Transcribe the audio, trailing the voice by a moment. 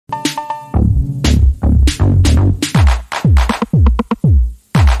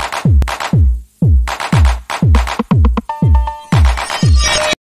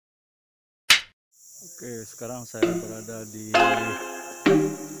Sekarang saya berada di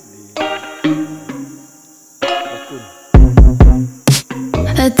Bakun.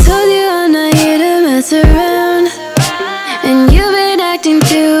 I told you I'm not here to mess around, and you've been acting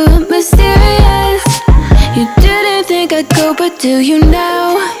too mysterious. You didn't think I'd go, but do you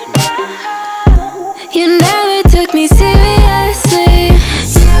now? You never took me seriously.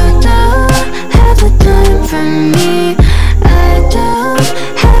 You don't have the time for me. I don't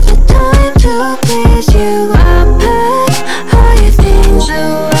have the time to please you. I pack all your things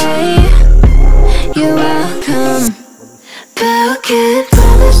away. You're welcome. Bakun,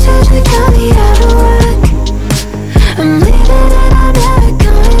 promises they got me out of work. I'm leaving and I'm never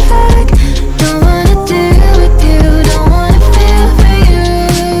coming back. Don't wanna deal with you, don't wanna feel for you.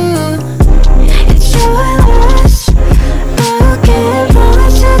 It's your loss. Bakun,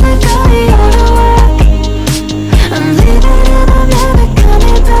 promises they got me out of work. I'm leaving and I'm never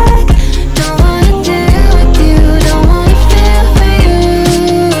coming back. Don't wanna deal with you, don't wanna feel for you.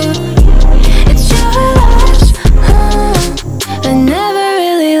 It's your loss. I never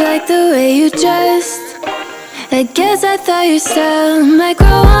really liked the way you dressed. I guess I thought your style might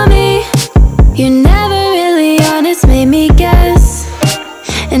grow on me. You're never really honest, made me guess.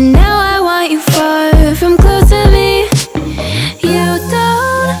 And now I want you far from close to me. You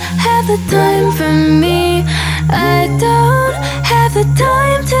don't have the time for me. I don't have the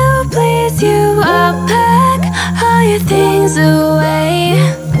time to please you. I'll pack all your things away.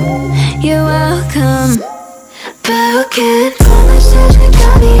 You're welcome. Bakun, promises they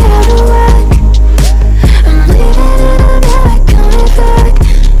got me out of work. I'm leaving and I'm never coming back.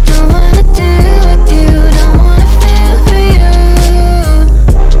 Don't wanna deal with you, don't wanna feel for you.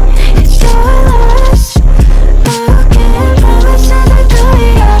 It's your loss. Bakun, promises they got me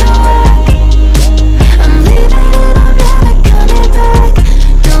out of work. I'm leaving and I'm never coming back.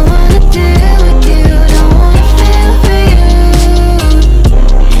 Don't wanna deal with you, don't wanna feel for you.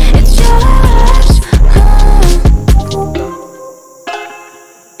 It's your loss.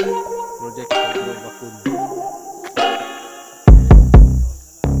 Project Bakun.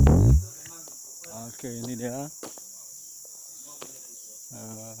 Oke, ini dia.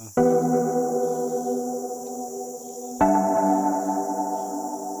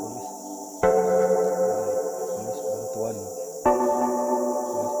 Polis bantuan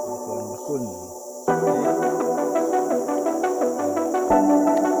Bakun.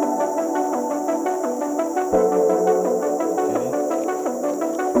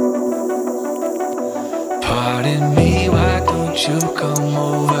 Pardon me, why don't you come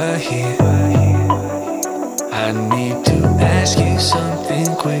over here? I need to ask you something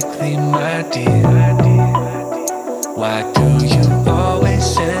quickly, my dear. Why do you always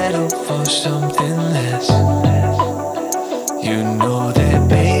settle for something less? You know that,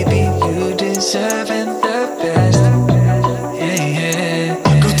 baby, you deserving the best. Yeah, yeah.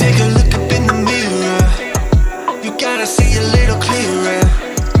 Go take a look up in the mirror. You gotta see a little clearer.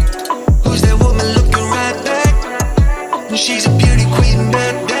 Who's that woman looking right back? She's a beauty queen,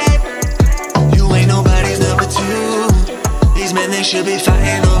 bad. You ain't nobody's number two. These men, they should be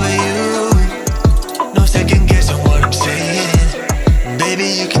fighting over you. No second guessing what I'm saying. Baby,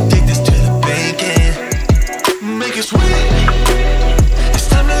 you can take this to the bank and make it sweet. It's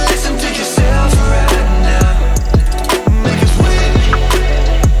time to listen to yourself right now. Make it sweet.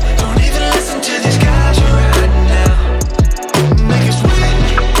 Don't even listen to these guys right now. Make it sweet.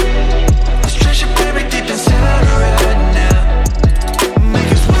 Let's treasure buried deep inside right now. Make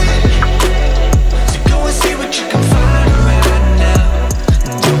it sweet. So go and see what you can find right now.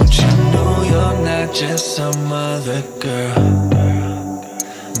 Don't you know you're not just some other girl?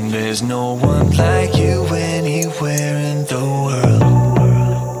 There's no one like you anywhere in the world.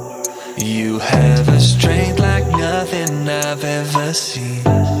 You have a strength like nothing I've ever seen.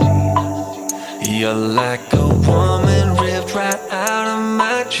 You're like a woman ripped right out of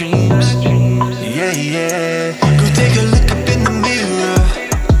my dreams. Yeah, yeah. Go take a look up in the mirror.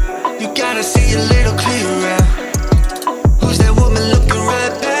 You gotta see a little clearer. Who's that woman looking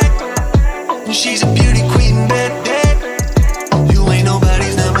right back? She's a beauty queen, bad. You ain't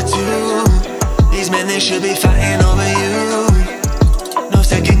nobody's number two. These men, they should be fighting over you. No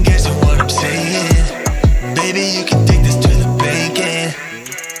second guessing what I'm saying. Baby, you can take this to the bank and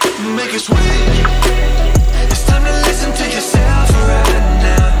make it sweet. It's time to listen to yourself right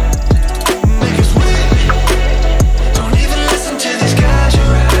now. Make it sweet. Don't even listen to these guys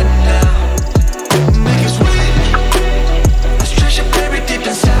right now. Make it sweet. Let's treasure buried deep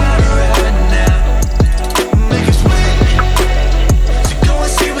inside right now. Make it sweet. So go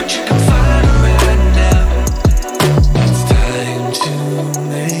and see what you can find right now. It's time to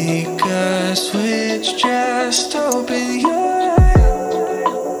make a switch.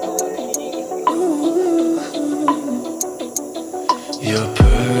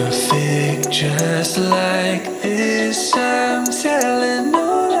 just like this, I'm telling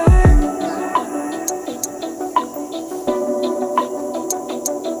no lie.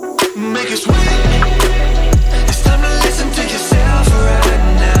 Make it sweet. It's time to listen to yourself right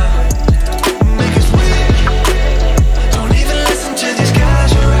now. Make it sweet. Don't even listen to these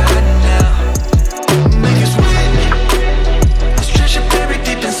guys right now. Make it sweet. Let's treasure buried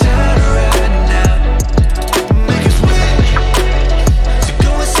deep inside right now. Make it sweet. So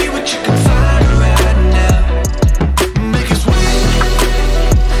go and see what you can find right now. Make it sweet.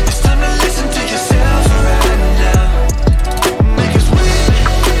 It's time to listen to yourself right now. Make it sweet.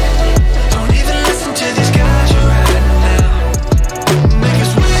 Don't even listen to these guys right now. Make it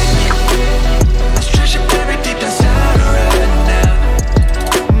sweet. Let's treasure buried deep inside right now.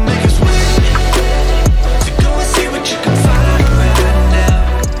 Make it sweet. So go and see what you can find right now.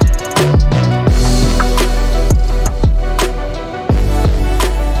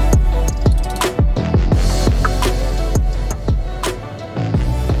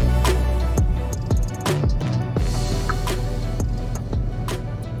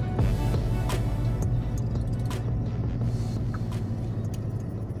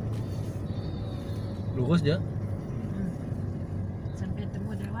 Lurus je. Sampai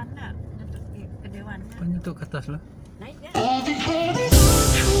temu dewan tak? Datuk ke dewan tak? Banyak tu ke atas lah. Naik je.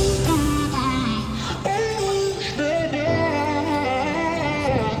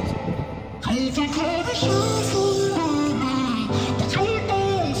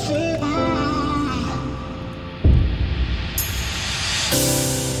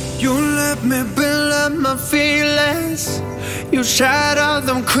 You let me build up my feelings. You shatter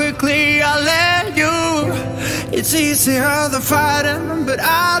them quickly, I let you. It's easier than fighting, but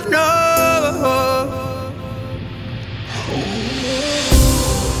I know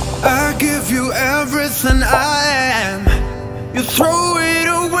I give you everything I am. You throw it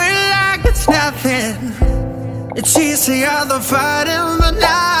away like it's nothing. It's easier than fighting, but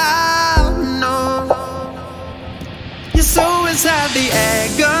I know you're so inside the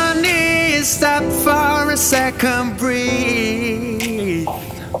agony. Stop for a second, breathe.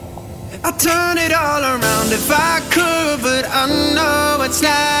 I'd turn it all around if I could, but I know it's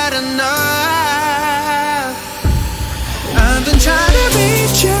not enough. I've been trying to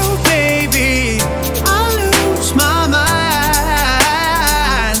reach you, baby. I lose my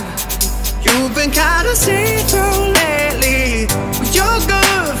mind. You've been kinda see-through lately, but you're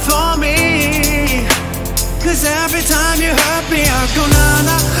good for me. Cause every time you hurt me, I go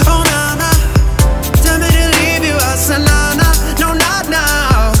na-na, oh na-na. Tell me to leave you, I say na-na, no not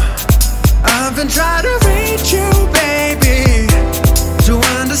now. I've been trying to reach you, baby, to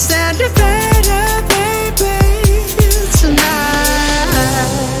understand you better, baby, tonight.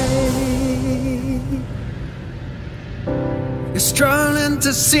 You're struggling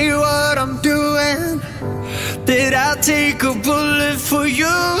to see what I'm doing. Did I take a bullet for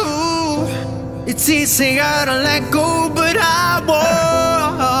you? It's easier to let go, but I won't.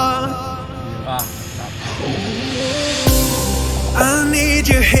 I need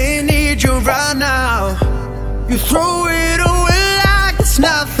you here, need you right now. You throw it away like it's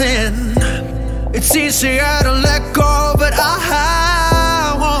nothing. It's easier to let go, but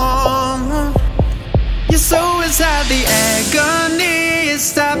I won't. You're so inside the agony.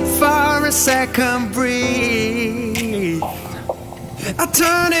 Stop for a second, breathe. I'd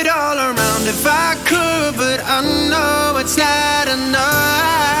turn it all around if I could, but I know it's not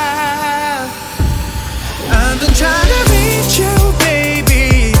enough. I've been trying to reach you,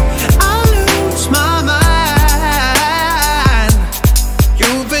 baby. I lose my mind.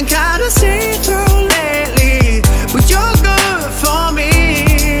 You've been kinda see-through lately, but you're good for me.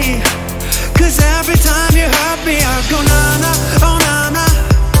 Cause every time you hurt me, I go na-na, oh na-na.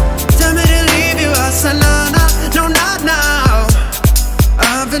 Tell me to leave you, I say na-na, no not now.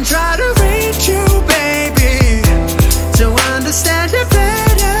 I've been trying to reach you, baby, to understand you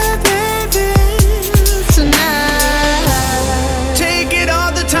better, baby, tonight. Take it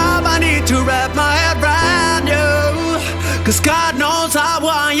all the time, I need to wrap my head around you. Cause God knows I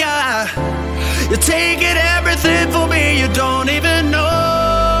want ya. You're taking everything for me, you don't even know.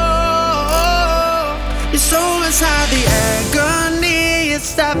 You're so inside the agony.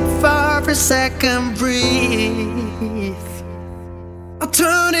 Stop for a second, breathe. I'll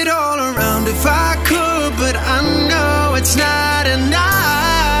turn it all around if I could, but I know it's not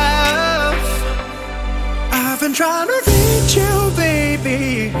enough. I've been trying to reach you,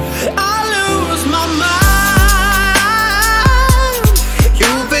 baby. I lose my mind.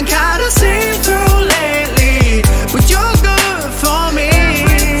 You've been kinda see-through lately, but you're good for me.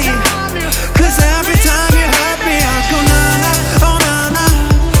 Cause every time you hurt me, I go na-na, oh na-na.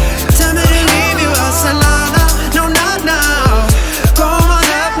 Tell me to leave you, I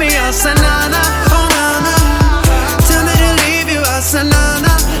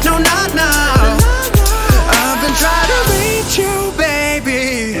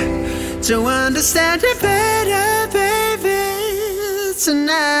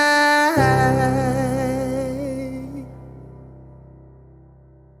tonight.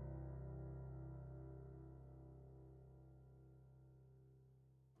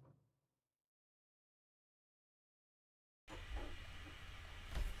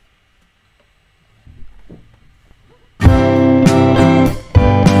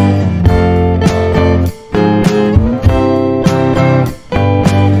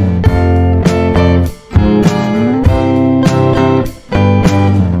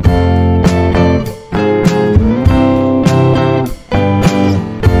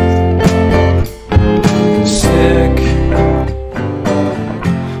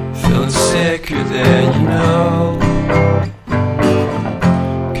 Sicker than you know.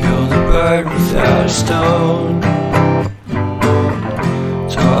 Killed a bird without a stone.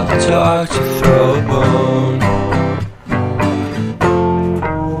 Taught the dog to throw a bone.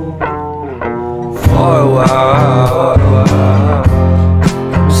 For a while,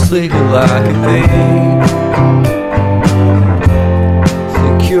 sleeping like a babe. The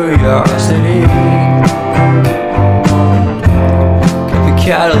curiosity.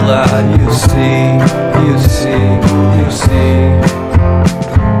 Cadillac, you see.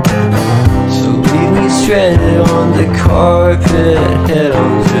 So leave me stranded on the carpet, head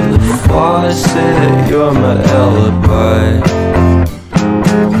under the faucet. You're my alibi.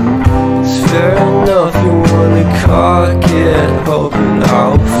 It's fair enough you wanna cock it, hoping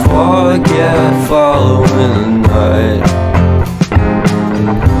I'll forget following the night.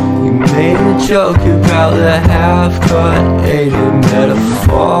 Made a joke about the half-cut Asian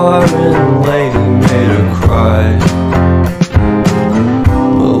metaphor, and lady made her cry.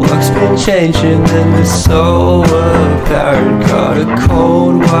 Well, luck's been changing and it's so apparent. Got a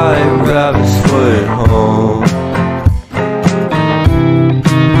cold white rabbit's foot at home.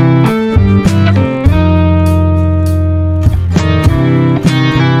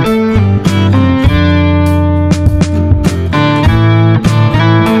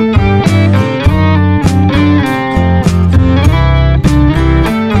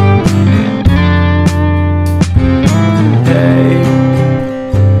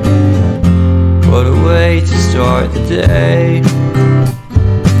 Start the day.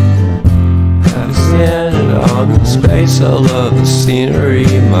 I'm standing on the space. I love the scenery.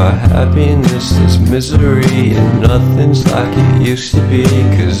 My happiness is misery, and nothing's like it used to be.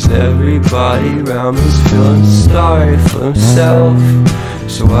 Cause everybody around me's feeling sorry for himself.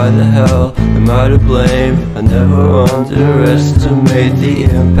 So why the hell am I to blame? I never underestimate the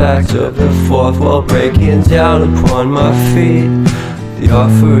impact of the fourth wall breaking down upon my feet. The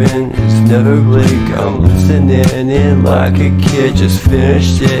offering is never bleak. I'm listening in like a kid, just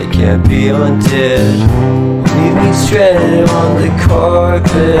finished it, can't be undid. Leave me stranded on the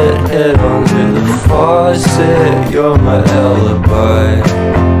carpet, head under the faucet. You're my alibi.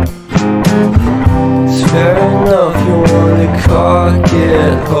 It's fair enough you wanna cock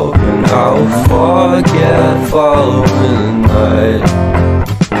it, hoping I'll forget following the night.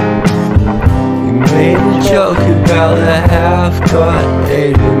 Made a joke about the half-cut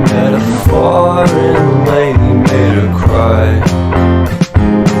Asian metaphor, and lady made her cry.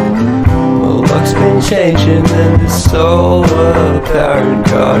 Well, luck's been changing and it's so apparent.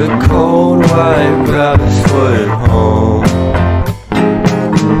 Got a cold white rabbit's foot at home.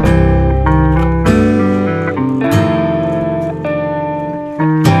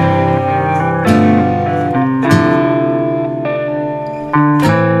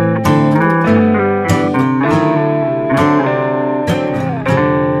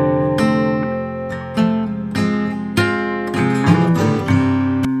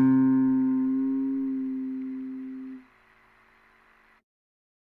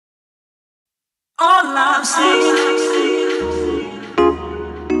 All I'm saying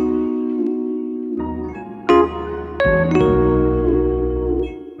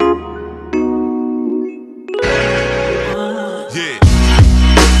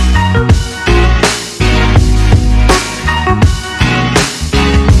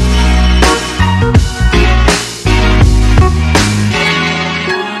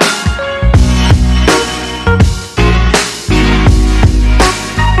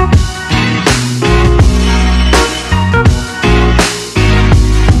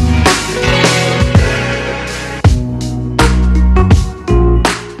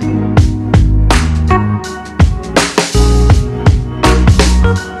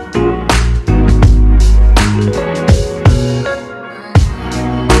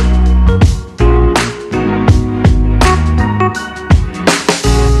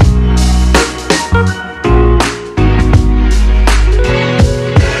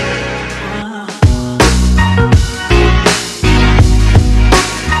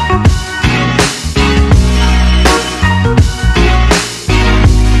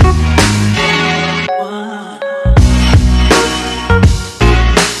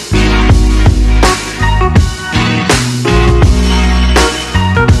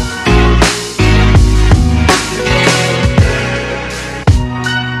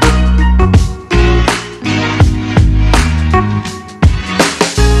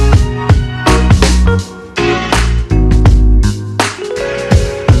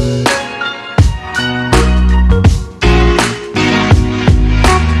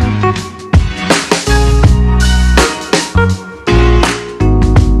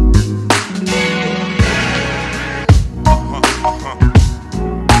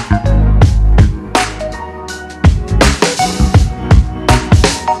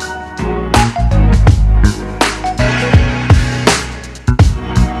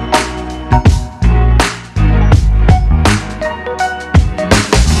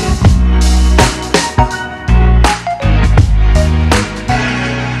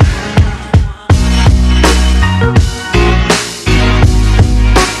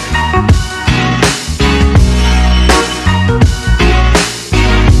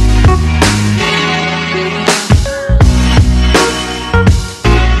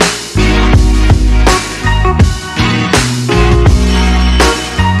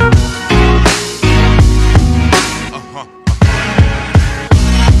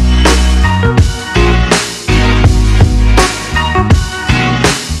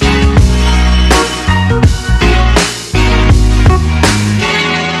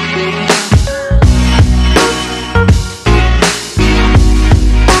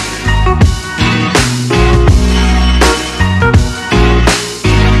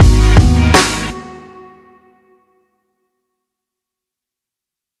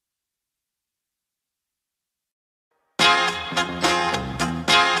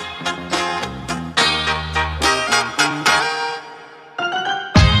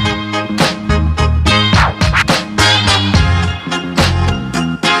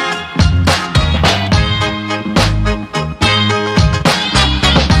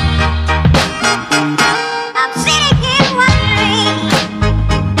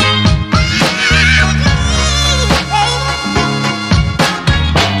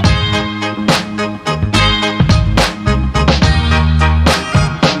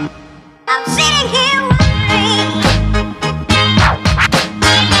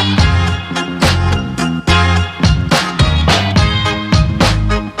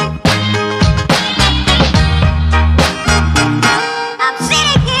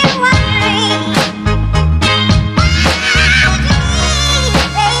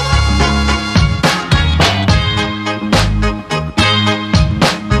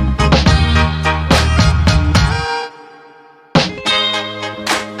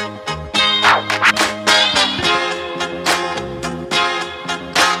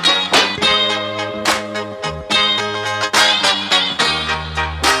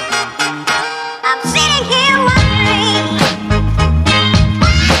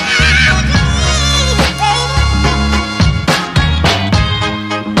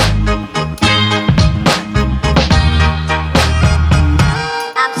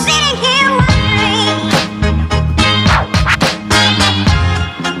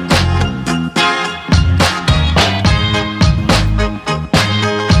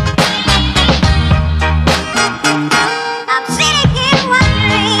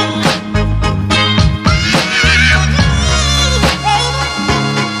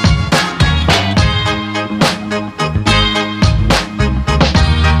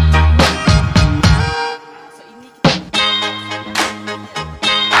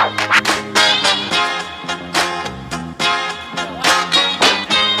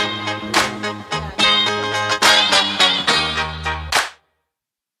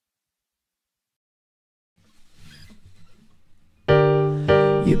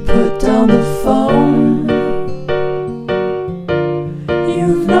put down the phone.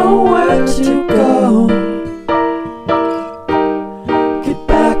 You've nowhere to go. Get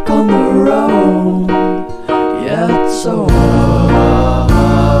back on the road. Yeah, it's over.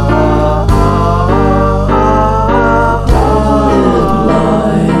 Dotted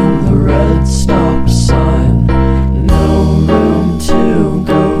line, the red stop sign. No room to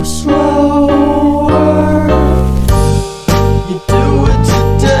go slower. You do it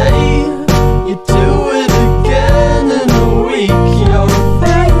today, you do it again in a week. You're a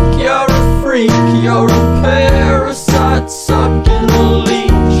fake, you're a freak, you're a parasite sucking a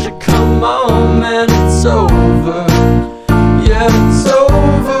leech. Come on, man, it's over. Yeah, it's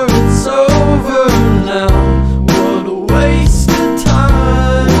over now. What a waste of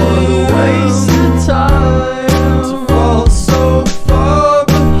time. What a waste of time to fall so far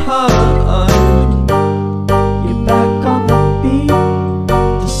behind. You're back on the beat,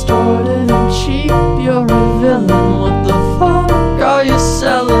 distorted and cheap. You're a villain. What the fuck are you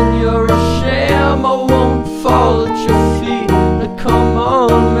selling? You're a sham. I won't fall at your feet. Now come on,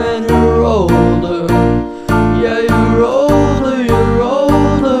 man, you're older. Yeah, you're older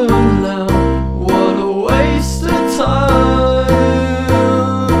now. What a waste of time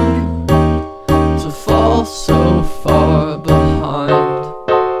to fall so far behind.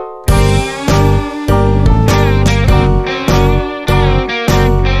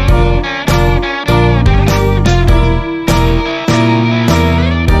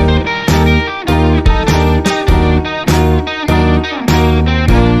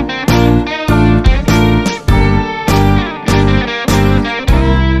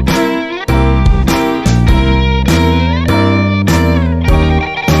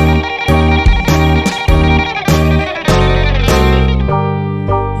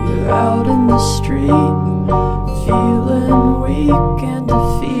 Out in the street, feeling weak and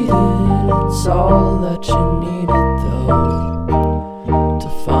defeated. It's all that you needed though, to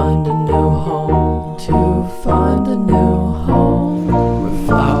find a new home, to find a new home where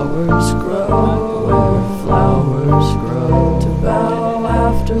flowers grow.